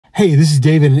Hey, this is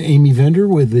David and Amy Vendor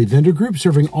with the Vendor Group,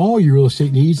 serving all your real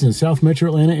estate needs in the South Metro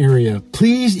Atlanta area.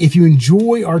 Please, if you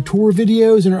enjoy our tour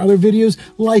videos and our other videos,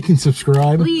 like and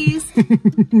subscribe. Please.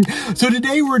 So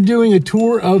today we're doing a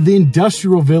tour of the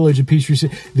industrial village of Peachtree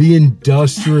City. The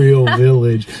industrial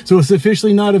village. So it's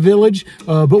officially not a village,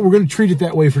 but we're going to treat it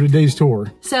that way for today's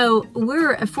tour. So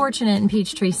we're fortunate in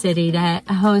Peachtree City to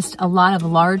host a lot of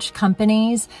large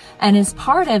companies, and as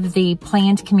part of the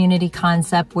planned community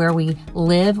concept where we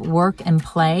live, work, and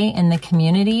play in the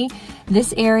community,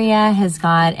 this area has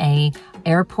got a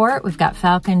airport. We've got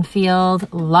Falcon Field,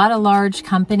 a lot of large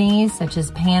companies such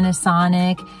as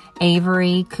Panasonic,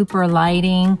 Avery, Cooper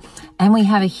Lighting, and we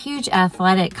have a huge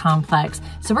athletic complex.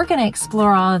 So we're going to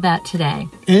explore all of that today.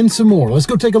 And some more. Let's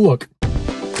go take a look.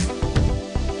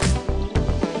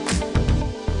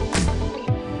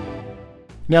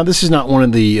 Now, this is not one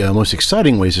of the most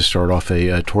exciting ways to start off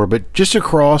a tour, but just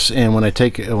across, and when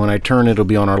I turn, it'll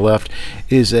be on our left,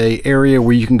 is a area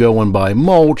where you can go and buy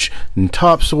mulch and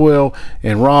topsoil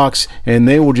and rocks, and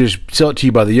they will just sell it to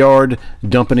you by the yard,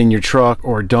 dump it in your truck,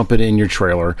 or dump it in your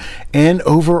trailer. And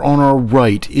over on our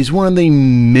right is one of the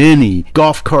many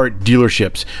golf cart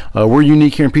dealerships. We're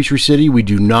unique here in Peachtree City. We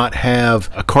do not have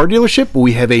a car dealership, but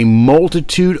we have a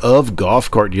multitude of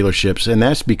golf cart dealerships, and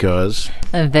that's because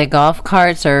the golf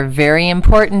carts are very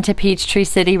important to Peachtree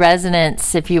City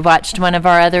residents. If you watched one of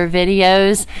our other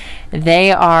videos,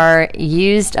 they are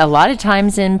used a lot of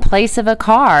times in place of a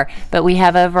car, but we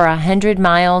have over 100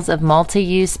 miles of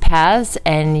multi-use paths,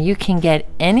 and you can get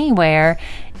anywhere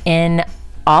in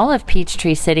all of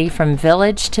Peachtree City from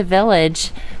village to village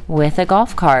with a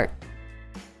golf cart.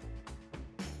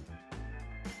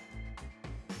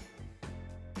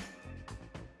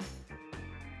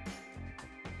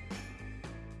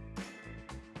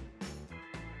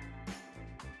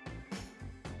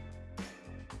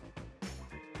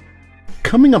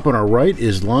 Coming up on our right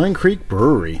is Line Creek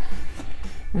Brewery.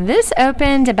 This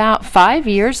opened about 5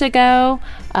 years ago.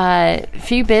 A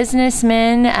few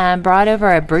businessmen brought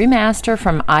over a brewmaster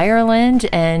from Ireland,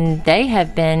 and they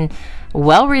have been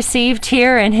well received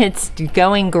here, and it's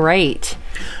going great.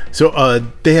 So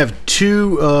they have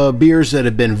two beers that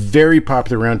have been very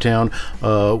popular around town.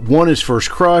 One is First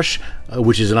Crush,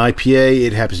 which is an IPA.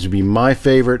 It happens to be my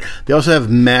favorite. They also have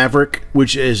Maverick,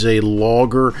 which is a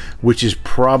lager, which is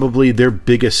probably their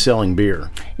biggest selling beer.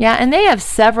 Yeah, and they have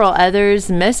several others.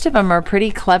 Most of them are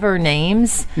pretty clever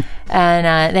names,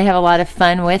 and they have a lot of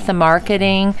fun with the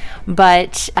marketing,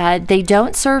 but they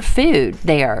don't serve food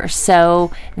there.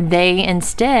 So they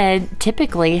instead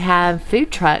typically have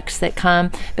food trucks that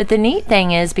come. But the neat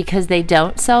thing is, because they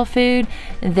don't sell food,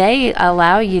 they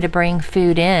allow you to bring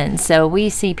food in. So we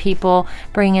see people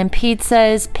bring in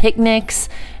pizzas, picnics,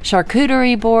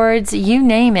 charcuterie boards, you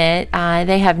name it.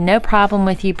 They have no problem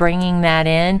with you bringing that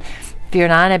in. If you're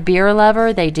not a beer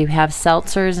lover, they do have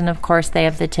seltzers, and of course they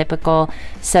have the typical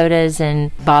sodas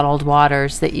and bottled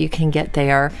waters that you can get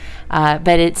there.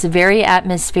 But it's very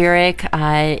atmospheric.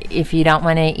 If you don't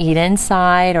want to eat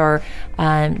inside or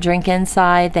drink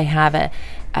inside, they have a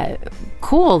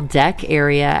cool deck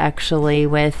area actually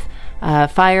with a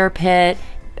fire pit.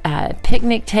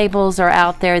 Picnic tables are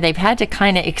out there. They've had to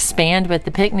kind of expand with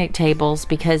the picnic tables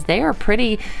because they are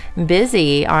pretty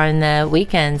busy on the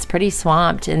weekends, pretty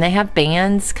swamped, and they have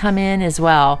bands come in as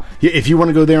well. Yeah, if you want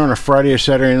to go there on a Friday or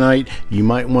Saturday night, you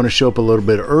might want to show up a little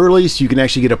bit early so you can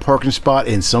actually get a parking spot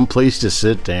and some place to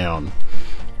sit down.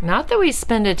 Not that we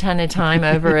spend a ton of time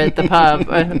over at the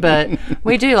pub, but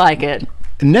we do like it.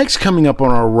 Next, coming up on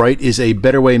our right is a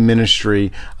Better Way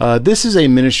Ministry. This is a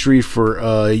ministry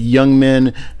for young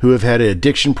men who have had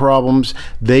addiction problems.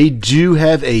 They do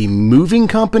have a moving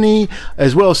company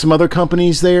as well as some other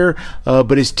companies there,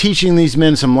 but it's teaching these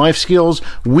men some life skills.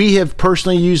 We have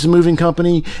personally used the moving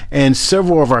company, and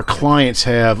several of our clients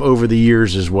have over the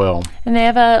years as well. And they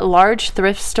have a large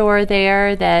thrift store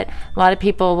there that a lot of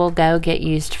people will go get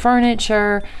used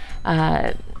furniture,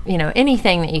 you know,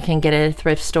 anything that you can get at a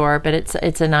thrift store, but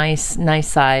it's a nice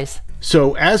size.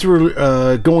 So as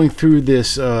we're going through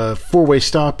this four-way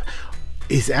stop,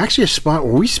 is actually a spot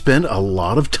where we spend a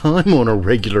lot of time on a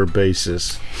regular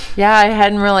basis. Yeah, I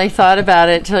hadn't really thought about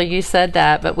it till you said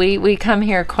that, but we come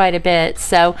here quite a bit.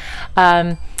 So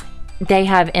they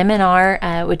have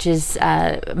M&R, which is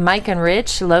Mike and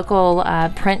Rich, local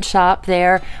print shop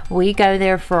there. We go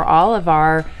there for all of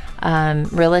our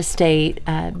real estate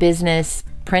business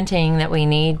printing that we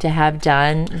need to have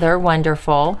done. They're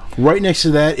wonderful. Right next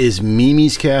to that is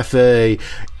Mimi's Cafe.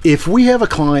 If we have a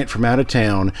client from out of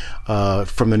town,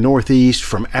 from the Northeast,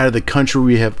 from out of the country,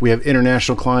 we have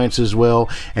international clients as well,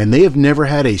 and they have never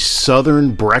had a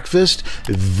Southern breakfast,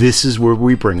 this is where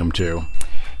we bring them to.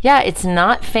 Yeah, it's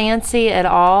not fancy at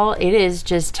all. It is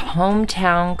just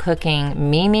hometown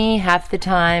cooking. Mimi, half the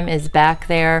time, is back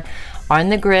there on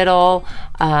the griddle.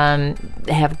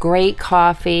 They have great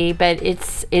coffee, but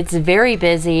it's very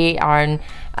busy on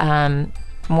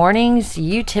mornings.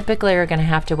 You typically are going to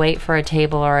have to wait for a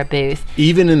table or a booth.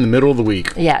 Even in the middle of the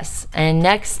week. Yes. And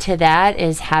next to that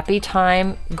is Happy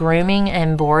Time Grooming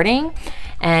and Boarding.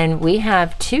 And we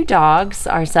have 2 dogs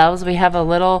ourselves. We have a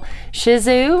little Shih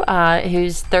Tzu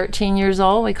who's 13 years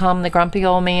old. We call him the grumpy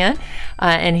old man.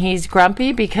 And he's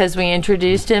grumpy because we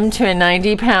introduced him to a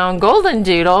 90-pound golden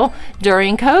doodle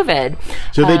during COVID.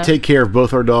 So they take care of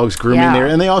both our dogs grooming there.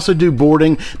 And they also do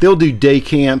boarding. They'll do day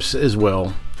camps as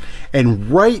well.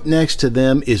 And right next to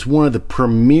them is one of the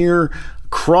premier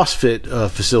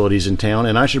CrossFit facilities in town.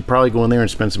 And I should probably go in there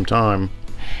and spend some time.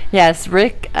 Yes,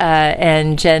 Rick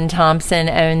and Jen Thompson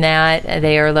own that.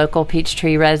 They are local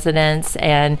Peachtree residents,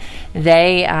 and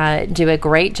they do a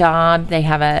great job. They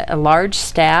have a large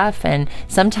staff, and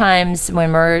sometimes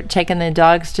when we're taking the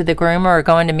dogs to the groomer or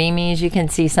going to Mimi's, you can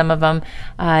see some of them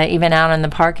even out in the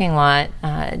parking lot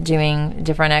doing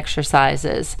different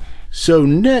exercises. So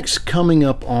next, coming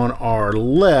up on our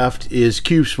left is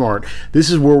CubeSmart. This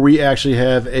is where we actually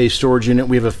have a storage unit.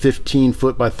 We have a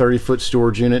 15-foot by 30-foot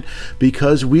storage unit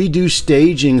because we do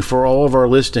staging for all of our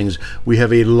listings. We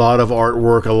have a lot of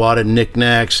artwork, a lot of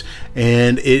knickknacks,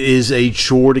 and it is a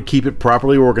chore to keep it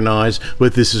properly organized,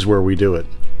 but this is where we do it.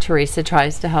 Teresa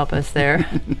tries to help us there.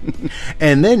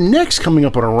 And then next, coming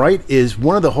up on our right, is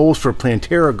one of the holes for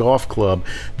Plantera Golf Club.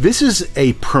 This is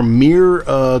a premier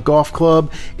golf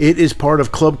club. It is part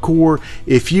of Club Core.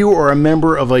 If you are a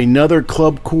member of another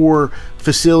Club Core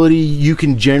facility, you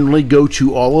can generally go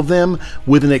to all of them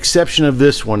with an exception of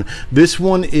this one. This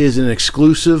one is an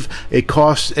exclusive. It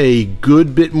costs a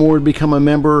good bit more to become a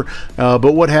member,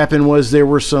 but what happened was there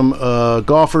were some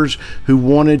golfers who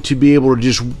wanted to be able to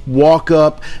just walk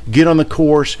up, get on the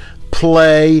course,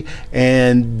 play,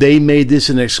 and they made this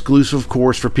an exclusive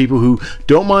course for people who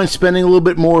don't mind spending a little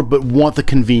bit more but want the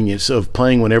convenience of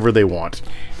playing whenever they want.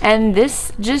 And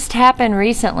this just happened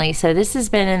recently, so this has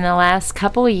been in the last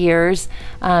couple of years,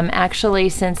 actually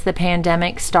since the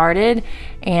pandemic started,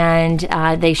 and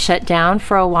they shut down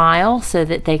for a while so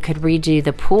that they could redo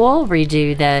the pool,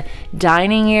 redo the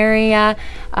dining area.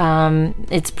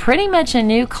 It's pretty much a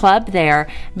new club there,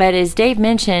 but as Dave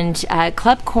mentioned,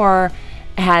 Club Core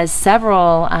has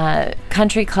several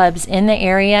country clubs in the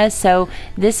area, so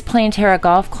this Plantera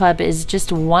Golf Club is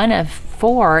just one of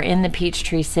 4 in the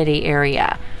Peachtree City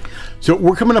area. So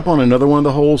we're coming up on another one of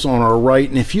the holes on our right,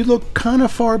 and if you look kind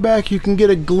of far back, you can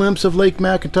get a glimpse of Lake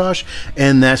McIntosh,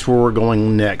 and that's where we're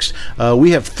going next.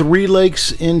 We have 3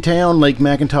 lakes in town. Lake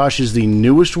McIntosh is the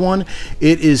newest one.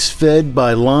 It is fed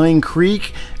by Line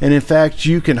Creek, and in fact,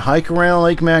 you can hike around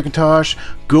Lake McIntosh,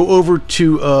 go over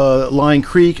to Line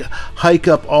Creek, hike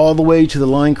up all the way to the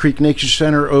Line Creek Nature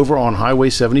Center over on Highway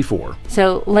 74.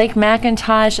 So Lake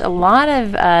McIntosh, a lot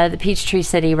of the Peachtree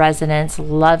City residents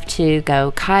love to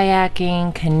go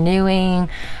kayaking, canoeing.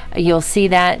 You'll see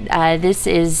that this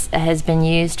has been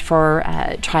used for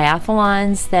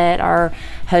triathlons that are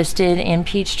hosted in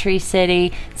Peachtree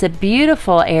City. It's a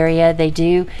beautiful area. They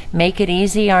do make it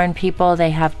easy on people.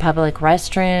 They have public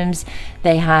restrooms.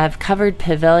 They have covered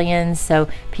pavilions so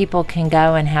people can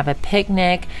go and have a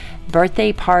picnic.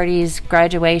 Birthday parties,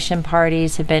 graduation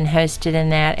parties have been hosted in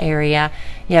that area.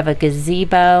 You have a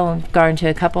gazebo. I've gone to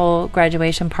a couple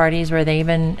graduation parties where they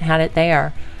even had it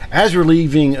there. As we're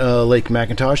leaving Lake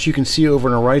McIntosh, you can see over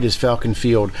on the right is Falcon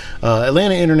Field.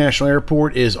 Atlanta International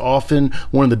Airport is often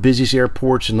one of the busiest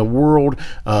airports in the world.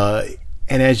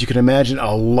 And as you can imagine,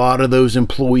 a lot of those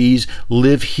employees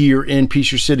live here in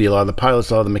Peachtree City. A lot of the pilots,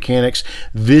 a lot of the mechanics.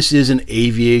 This is an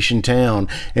aviation town.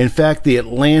 In fact, the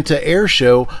Atlanta Air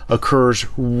Show occurs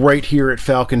right here at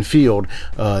Falcon Field.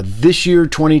 This year,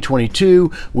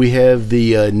 2022, we have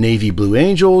the Navy Blue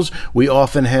Angels. We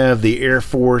often have the Air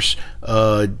Force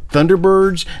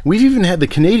Thunderbirds. We've even had the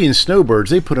Canadian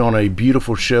Snowbirds. They put on a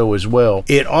beautiful show as well.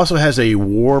 It also has a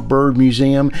Warbird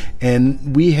Museum,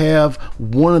 and we have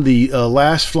one of the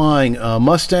last flying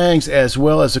Mustangs as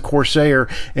well as a Corsair,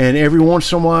 and every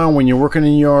once in a while when you're working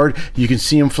in the yard you can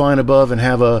see them flying above and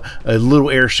have a little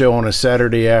air show on a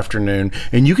Saturday afternoon,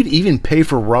 and you can even pay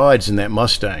for rides in that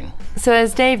Mustang. So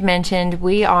as Dave mentioned,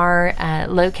 we are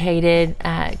located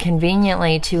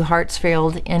conveniently to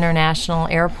Hartsfield International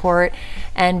Airport,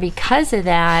 and because of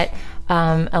that,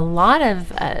 a lot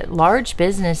of large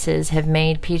businesses have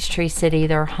made Peachtree City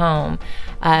their home.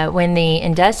 When the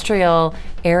industrial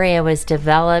area was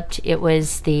developed, it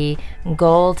was the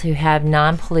goal to have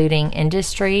non-polluting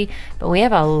industry, but we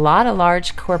have a lot of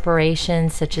large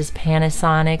corporations such as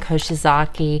Panasonic,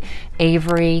 Hoshizaki,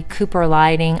 Avery, Cooper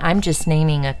Lighting. I'm just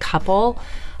naming a couple.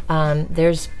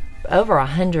 There's over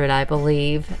 100, I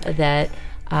believe, that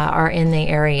are in the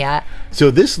area. So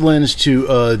this lends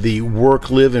to the work,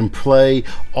 live, and play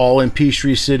all in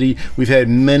Peachtree City. We've had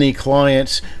many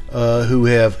clients who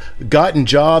have gotten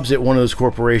jobs at one of those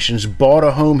corporations, bought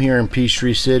a home here in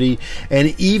Peachtree City,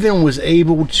 and even was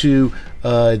able to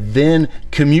then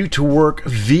commute to work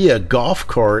via golf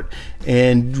cart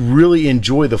and really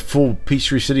enjoy the full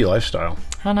Peachtree City lifestyle.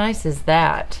 How nice is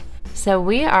that? So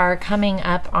we are coming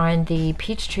up on the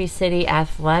Peachtree City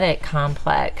Athletic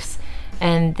Complex.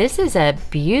 And this is a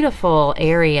beautiful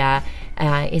area.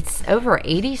 It's over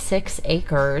 86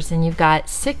 acres, and you've got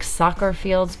 6 soccer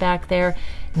fields back there,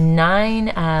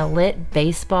 9 lit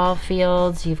baseball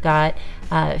fields. You've got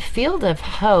Field of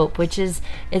Hope,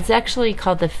 it's actually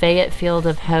called the Fayette Field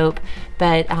of Hope,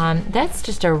 but that's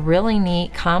just a really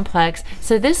neat complex.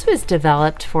 So this was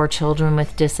developed for children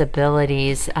with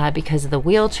disabilities because of the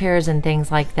wheelchairs and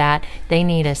things like that. They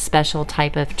need a special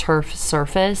type of turf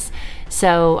surface.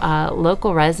 So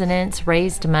local residents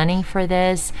raised money for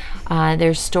this.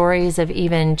 There's stories of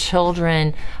even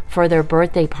children for their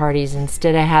birthday parties.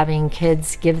 Instead of having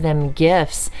kids give them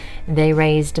gifts, they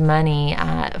raised money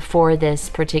for this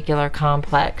particular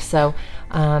complex. So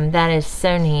that is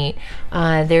so neat.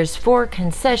 There's 4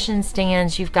 concession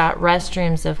stands. You've got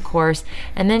restrooms, of course.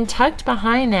 And then tucked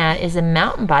behind that is a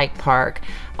mountain bike park,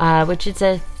 which is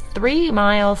a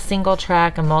 3-mile single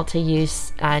track and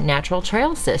multi-use natural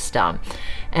trail system,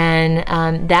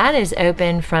 and that is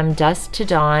open from dusk to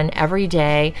dawn every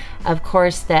day. Of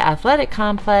course, the athletic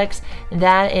complex,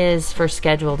 that is for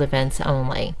scheduled events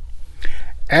only.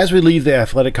 As we leave the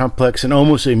athletic complex, and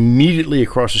almost immediately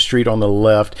across the street on the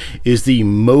left is the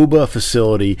MOBA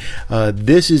facility.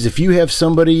 This is if you have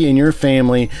somebody in your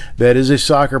family that is a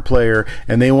soccer player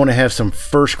and they want to have some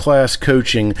first-class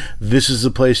coaching, this is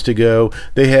the place to go.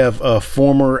 They have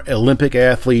former Olympic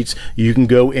athletes. You can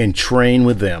go and train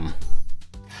with them.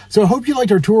 So I hope you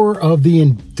liked our tour of the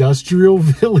industrial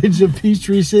village of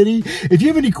Peachtree City. If you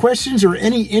have any questions or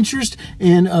any interest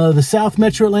in the South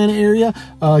Metro Atlanta area,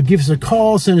 give us a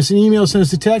call, send us an email, send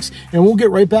us a text, and we'll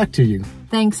get right back to you.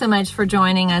 Thanks so much for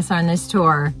joining us on this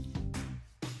tour.